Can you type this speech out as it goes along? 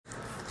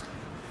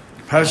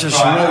Parashat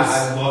Shemais.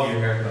 I love your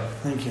haircut.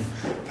 Thank you.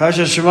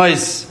 Parashat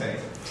Shemais.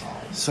 Thanks.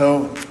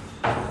 So,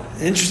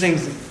 interesting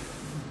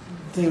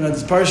thing about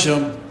this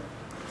parsha.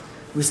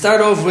 We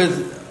start off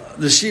with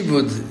the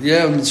Shibud,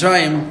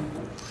 Mitzrayim,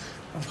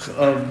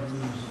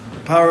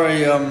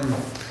 Parai,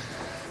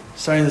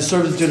 starting the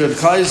servitude of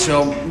Klal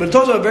Yisrael, but it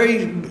talks about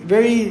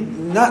very,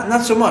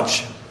 not so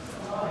much.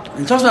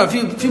 It talks about a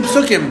few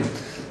psukim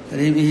that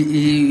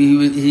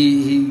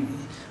he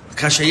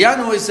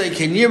Kashayanu is say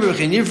Kenir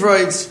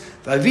Kenifroitz,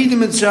 Vavidim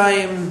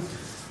Mitzrayim.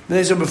 Then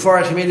he said before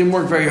he made him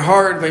work very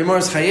hard.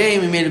 Vayimars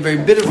Chayim, he made it very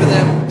bitter for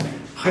them.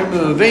 Chayim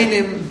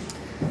Aveinim.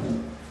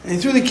 And he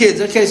threw the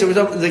kids. Okay, so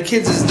the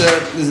kids is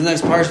the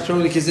next part.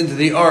 Throwing the kids into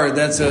the Ard.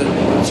 That's a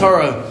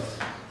Torah.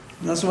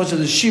 Not so much of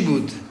the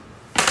Shibud.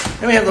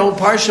 Then we have the whole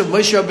parsha of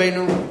Moshe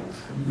Rabbeinu.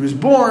 He was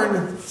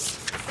born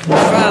at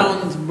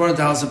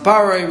the house of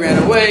Parai,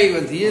 ran away,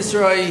 went to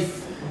Yisrael,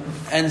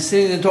 and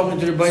sitting there talking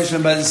to the Rebbeinu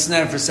Shalom by the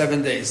snare for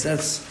 7 days.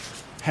 That's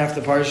half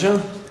the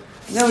parsha.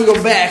 And then we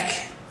go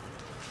back.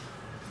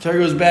 Torah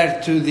goes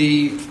back to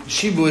the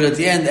Shibud at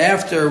the end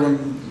after when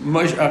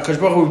Kadosh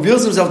Baruch Hu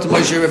reveals himself to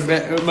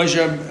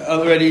Moshe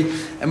already,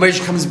 and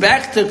Moshe comes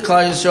back to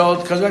Klal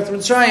Yisrael, comes back to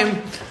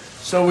Mitzrayim.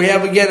 So we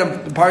have again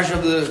the parsha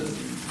of the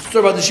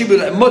story about the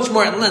Shibud, much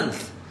more at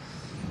length.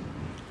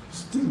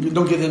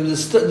 Don't give them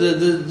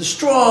the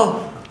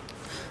straw,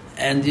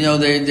 and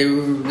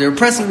they were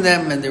pressing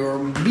them and they were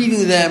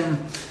beating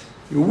them.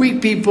 They were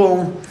weak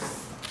people.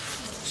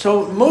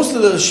 So most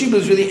of the Shibud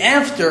is really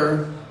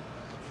after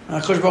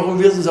Kadosh Baruch Hu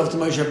reveals himself to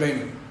Moshe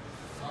Rabbeinu.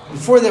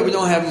 Before that, we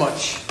don't have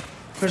much.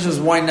 The question is,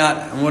 why not?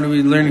 And what are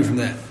we learning from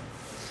that?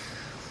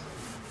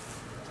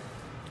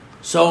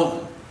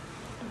 So,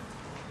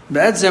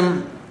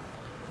 B'etzem,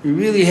 we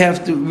really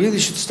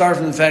should start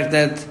from the fact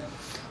that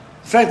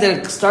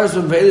it starts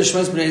with Ve'edah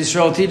Shmos B'nai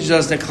Yisrael teaches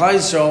us that Klal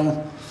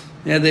Yisrael,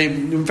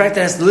 in fact,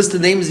 it has to list the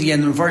names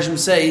again. The Mepharshim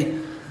say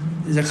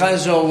that Klal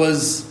Yisrael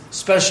was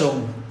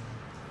special.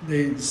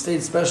 They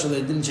stayed special.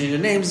 They didn't change their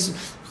names.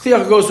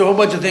 Kliach goes to a whole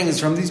bunch of things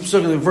from these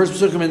psukim. The first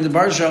psukim in the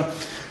Barsha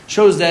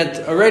shows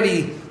that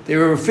already they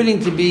were fitting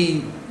to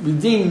be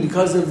redeemed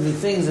because of the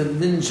things that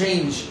didn't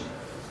change,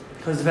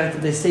 because of the fact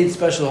that they stayed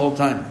special the whole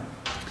time.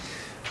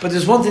 But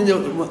there's one thing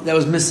that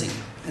was missing,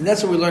 and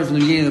that's what we learned from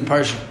the beginning of the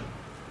Parsha.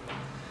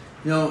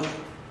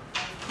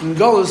 In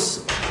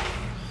Golus,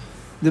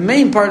 the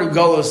main part of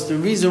Golus, what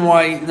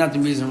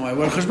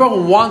Kadosh Baruch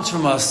Hu wants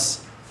from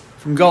us,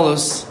 from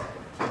Golus,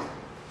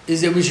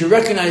 is that we should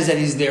recognize that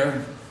He's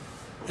there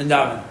and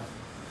daven.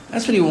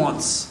 That's what He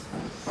wants.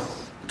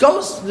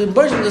 Golus, the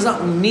Baruch does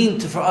not mean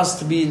for us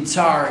to be in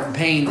tsar and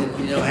pain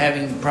and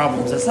having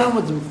problems. That's not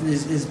what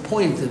his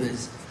point of it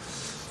is.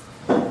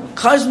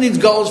 Klal needs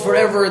Golus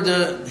forever.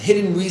 The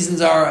hidden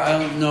reasons are, I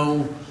don't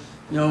know.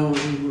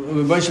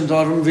 Rebbeinu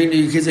told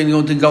your kids are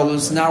going to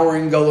Golus. Now we're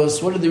in Golus.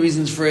 What are the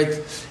reasons for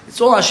it?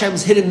 It's all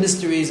Hashem's hidden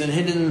mysteries and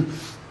hidden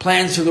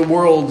plans for the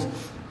world.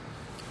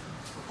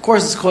 Of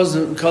course, it's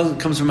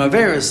comes from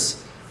Averis,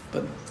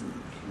 but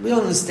we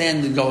don't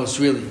understand the Golus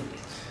really.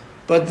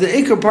 But the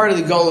Ikar part of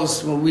the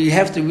Golus, what we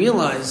have to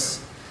realize,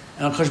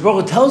 and Kadosh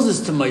Baruch Hu tells this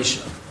to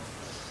Moshe.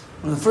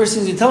 One of the first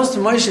things He tells to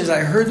Moshe is, I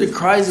heard the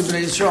cries of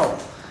Bnei Yisrael.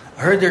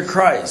 I heard their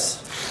cries.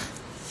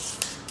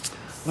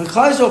 When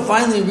Klal Yisrael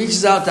finally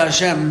reaches out to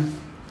Hashem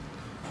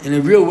in a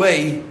real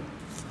way,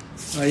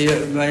 when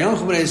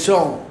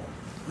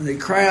they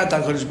cry out to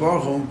HaKadosh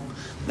Baruch Hu,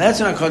 that's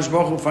when HaKadosh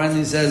Baruch Hu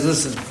finally says,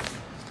 listen,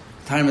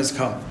 time has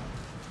come.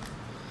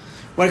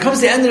 When it comes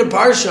to the end of the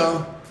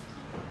Parsha,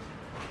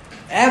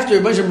 after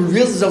Moshe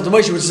reveals himself to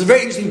Moshe, which is a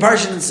very interesting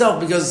Parsha in itself,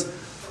 because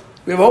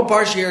we have a whole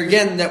Parsha here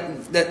again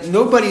that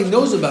nobody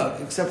knows about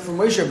except for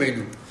Moshe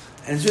Rabbeinu.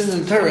 And it's written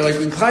in the Torah. Like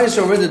when Klal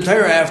Yisrael read the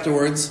Torah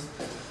afterwards,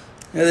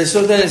 they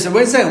saw that, they said,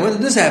 wait a second, when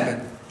did this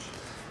happen?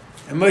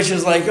 And Moshe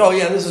was like, oh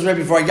yeah, this was right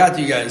before I got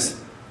to you guys.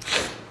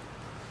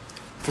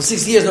 For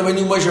 60 years, nobody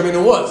knew Moshe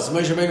Rabbeinu was.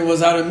 Moshe Rabbeinu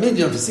was out in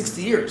Midian for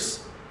 60 years.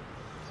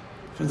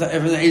 From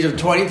the age of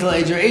 20 till the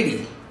age of 80.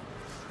 He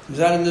was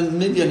out in the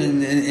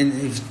Midian,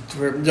 and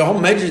for the whole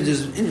Medrash,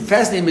 there's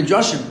fascinating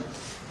Midrashim.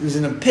 He was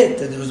in a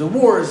pit, and there was a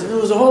wars, and it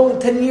was a whole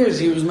 10 years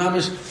he was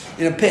mamish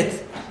in a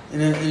pit,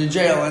 in a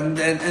jail,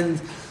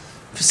 and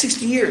for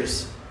 60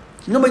 years.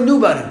 Nobody knew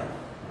about him.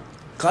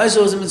 Klal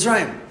Yisrael was in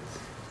Mitzrayim.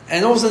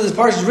 And all of a sudden this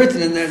parsha is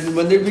written, and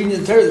when they're reading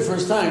the Torah the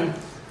first time,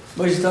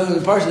 Moshe is telling them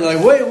the parsha, they're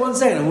like, wait 1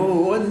 second,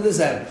 when did this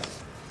happen?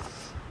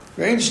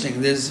 Very interesting.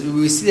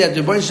 We see that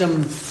the Rebbeinu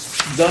Shalom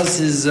does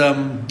his,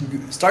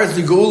 starts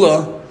the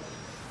Geula,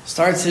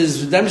 starts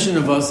his redemption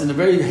of us in a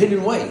very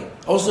hidden way.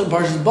 Also in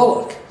Parshas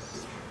Balak.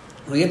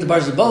 When we get to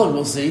Parshas Balak,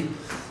 we'll see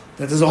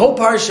that there's a whole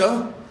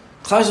parsha,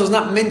 Klal Yisrael is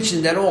not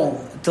mentioned at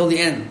all until the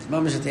end,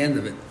 mamish at the end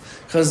of it.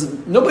 Because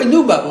nobody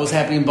knew about what was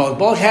happening in Balak.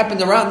 Balak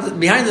happened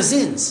behind the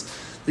scenes.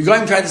 The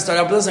Goyim tried to start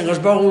up with us, and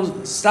Kadosh Baruch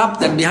Hu stopped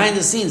them behind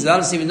the scenes without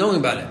us even knowing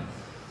about it.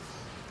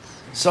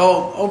 So,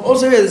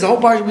 also here, there's a whole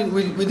part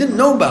we didn't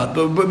know about,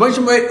 but Moshe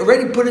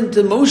already put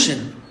into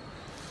motion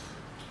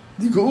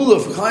the Geula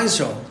for Klal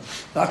Yisrael,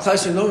 without Klal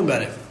Yisrael knowing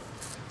about it.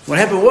 What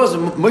happened was,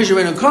 when Moshe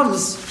Rabbeinu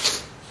comes,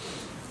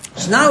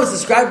 So now it's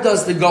described to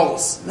us the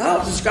goals.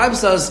 Now it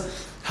describes to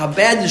us how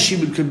bad the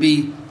shibud could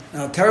be,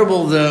 how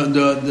terrible the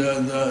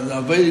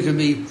avodah could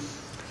be.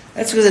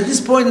 That's because at this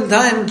point in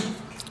time,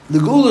 the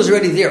gula is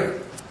already there.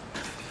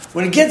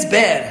 When it gets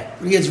bad,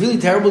 when it gets really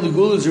terrible, the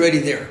gula is already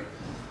there.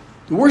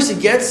 The worse it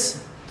gets,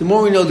 the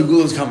more we know the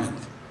gula is coming.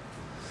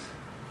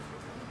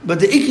 But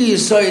the Ikar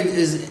Yesod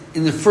is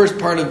in the first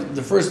part of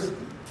the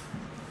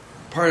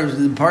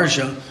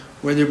parsha,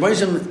 where the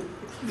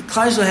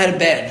Klal Yisrael had it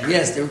bad.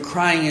 Yes, they were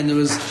crying and there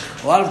was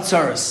a lot of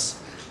tzaras.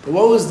 But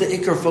what was the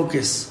Ikar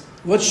focus?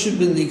 What should have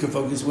been the Ikar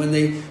focus? When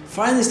they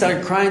finally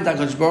started crying to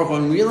HaKadosh Baruch Hu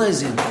and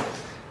realizing that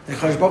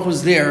HaKadosh Baruch Hu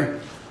was there,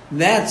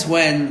 that's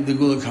when the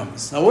Gula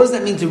comes. Now what does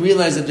that mean to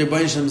realize that the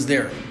Rebbeinu Shalom is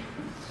there?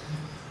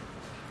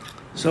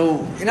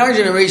 So in our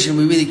generation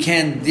we really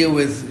can't deal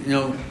with,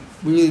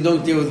 we really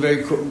don't deal with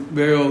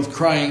very old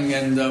crying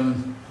and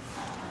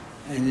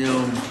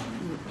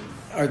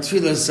our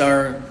tefillas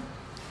are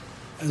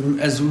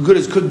as good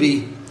as could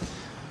be.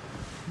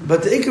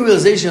 But the Ikar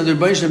realization of the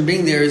Rebbeinu Shalom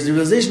being there is the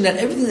realization that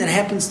everything that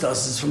happens to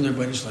us is from the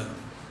Rebbeinu Shalom.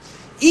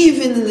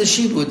 Even in the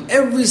shibud,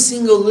 every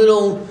single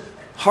little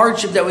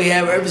hardship that we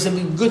have, every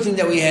single good thing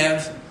that we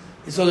have,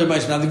 it's all the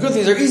Rebbeinu Shalom. Now the good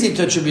things are easy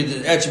to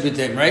attribute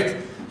to him, right?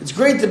 It's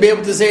great to be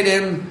able to say to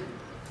him,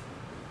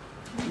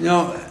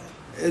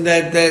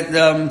 that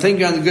thank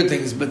you on the good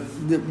things, but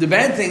the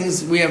bad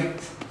things we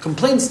have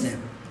complaints to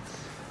him.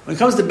 When it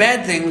comes to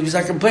bad things, we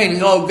start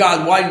complaining, oh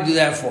God, why did you do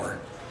that for?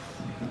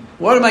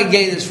 What am I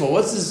getting this for?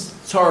 What's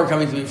this Torah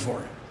coming to me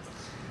for?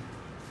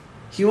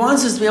 He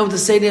wants us to be able to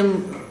say to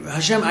him,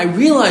 Hashem, I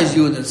realize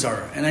you in the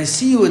tzara, and I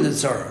see you in the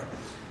tzara.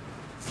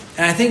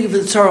 And I thank you for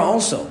the tzara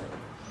also.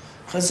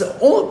 Because it's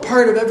all a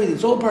part of everything.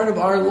 It's all part of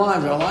our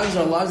lives. Our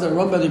lives are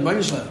run by the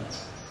Rebbeinu Shalom.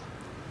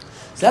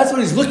 So that's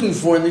what he's looking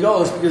for in the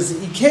Golos, because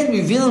he can't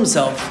reveal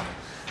himself.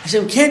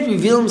 Hashem can't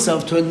reveal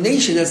himself to a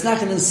nation that's not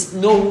going to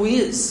know who he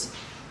is.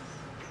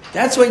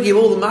 That's why he gave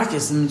all the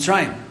makkos in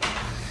Mitzrayim.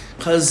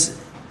 Because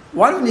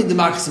why do we need the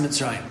makkos in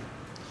Mitzrayim?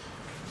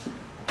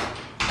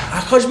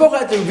 HaKadosh Baruch Hu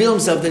had to reveal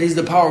himself that he's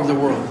the power of the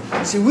world.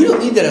 See, we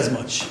don't need that as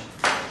much.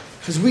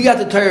 Because we got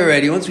the Torah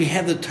already. Once we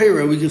have the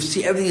Torah, we can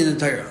see everything in the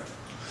Torah.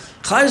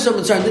 Klal Yisrael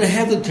Mitzrayim didn't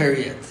have the Torah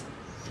yet.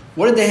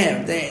 What did they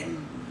have?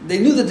 They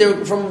knew that they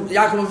were from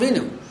Yaakov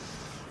Avinu.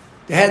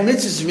 They had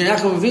mitzvahs from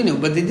Yaakov Avinu,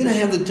 but they didn't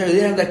have the Torah. They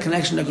didn't have that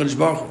connection to HaKadosh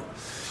Baruch Hu.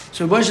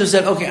 So Moshe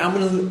said, okay, I'm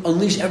going to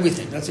unleash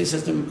everything. That's what he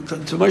says to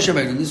Moshe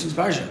Rabbeinu in this week's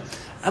parsha.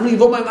 I'm going to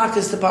give all my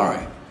makkos to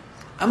Parai.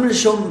 I'm going to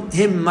show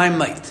him my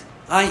might.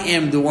 I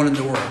am the one in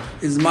the world.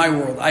 It's my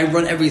world. I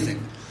run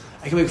everything.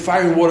 I can make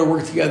fire and water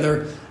work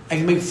together. I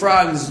can make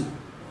frogs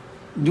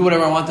do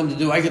whatever I want them to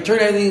do. I can turn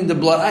everything into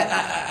blood.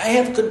 I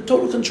have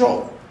total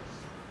control.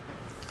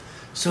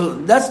 So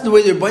that's the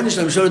way the Rebbeinu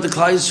Shalom showed it to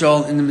Klal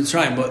Yisrael in the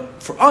Mitzrayim.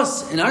 But for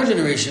us, in our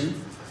generation,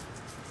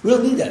 we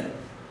don't need that.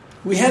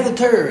 We have the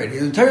Torah already.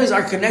 The Torah is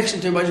our connection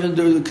to Rebbeinu Shalom,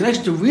 the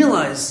connection to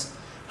realize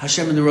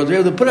Hashem in the world. We're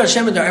able to put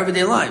Hashem into our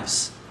everyday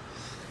lives.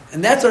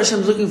 And that's what Hashem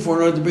is looking for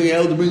in order to be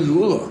able to bring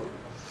Geula.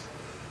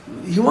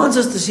 He wants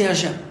us to see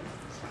Hashem.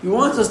 He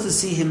wants us to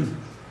see Him.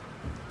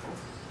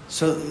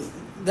 So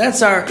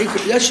that's our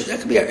that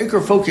could be our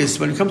Ikar focus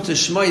when it comes to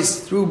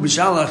Shmais through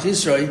B'Shalach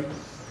Yisrael.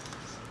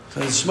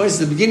 Because Shmais is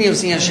the beginning of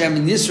seeing Hashem,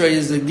 and Yisrael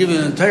is the giving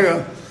of the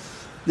Torah.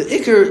 The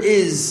Ikar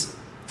is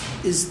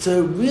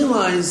to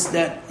realize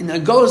that in the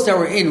Golos that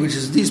we're in, which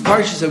is these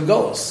parshas of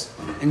Golos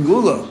and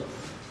Gula,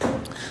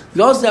 the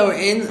Golos that we're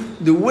in,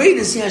 the way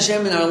to see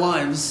Hashem in our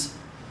lives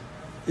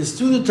is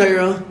through the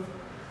Torah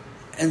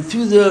and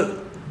through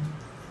the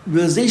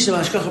realization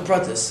of Hashgacha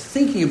Pratis,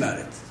 thinking about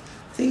it.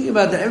 Thinking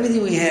about that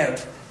everything we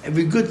have,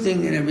 every good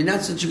thing and every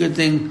not such a good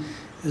thing,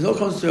 it all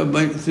comes through the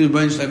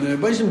Rebbeinu Shalom.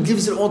 And the Rebbeinu Shalom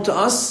gives it all to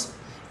us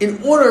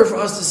in order for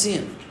us to see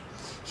Him.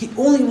 He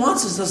only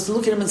wants us to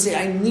look at Him and say,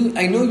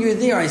 I know you're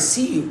there, I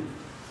see you.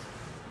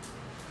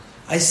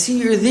 I see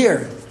you're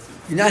there.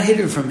 You're not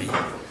hidden from me.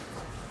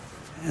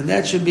 And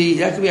that could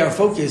be our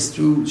focus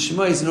through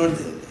Shemais. In order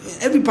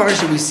every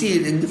parsha we see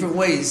it in different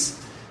ways,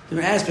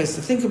 different aspects.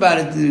 To think about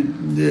it,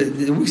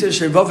 the weeks of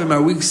Shevavim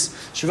are weeks.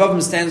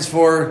 Shevavim stands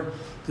for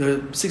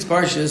the 6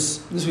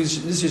 parshas. This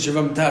is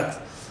Shevavim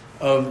Tat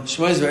of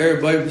Shemais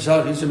v'Erev B'Av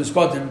B'Shalach Yisrael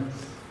Mispatim.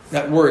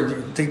 That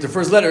word, take the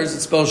first letters, it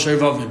spells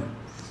Shevavim.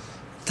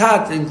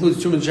 Tat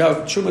includes Truma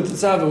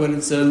Tetzaveh when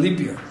it's a leap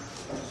year.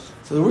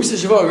 So the weeks of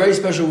Shavuot are very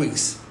special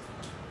weeks.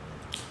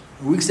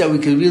 Weeks that we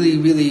can really,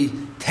 really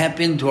tap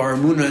into our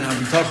emunah and our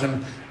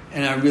bitachon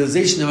and our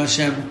realization of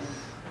Hashem.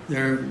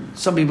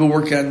 Some people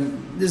work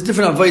on, there's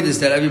different avodas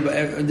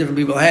that different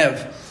people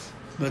have,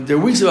 but there are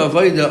weeks of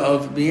avodah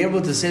of being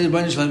able to say to the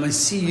Rebbeinu Shalom, I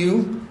see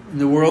you in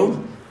the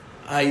world,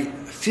 I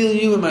feel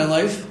you in my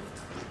life,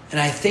 and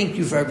I thank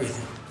you for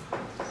everything.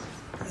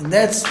 And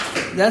that's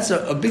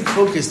a big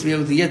focus to be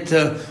able to get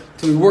to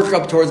work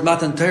up towards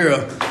Matan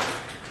Torah,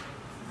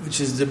 which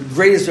is the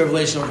greatest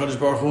revelation of HaKadosh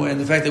Baruch Hu, and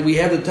the fact that we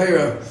have the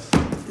Torah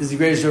is the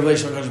greatest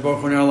revelation of HaKadosh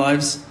Baruch Hu in our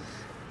lives.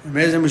 And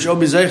may Hashem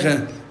B'Shol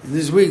B'Zeicha in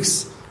these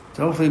weeks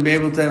to hopefully be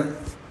able to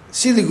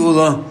see the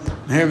Gula.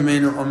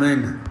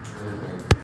 Amen.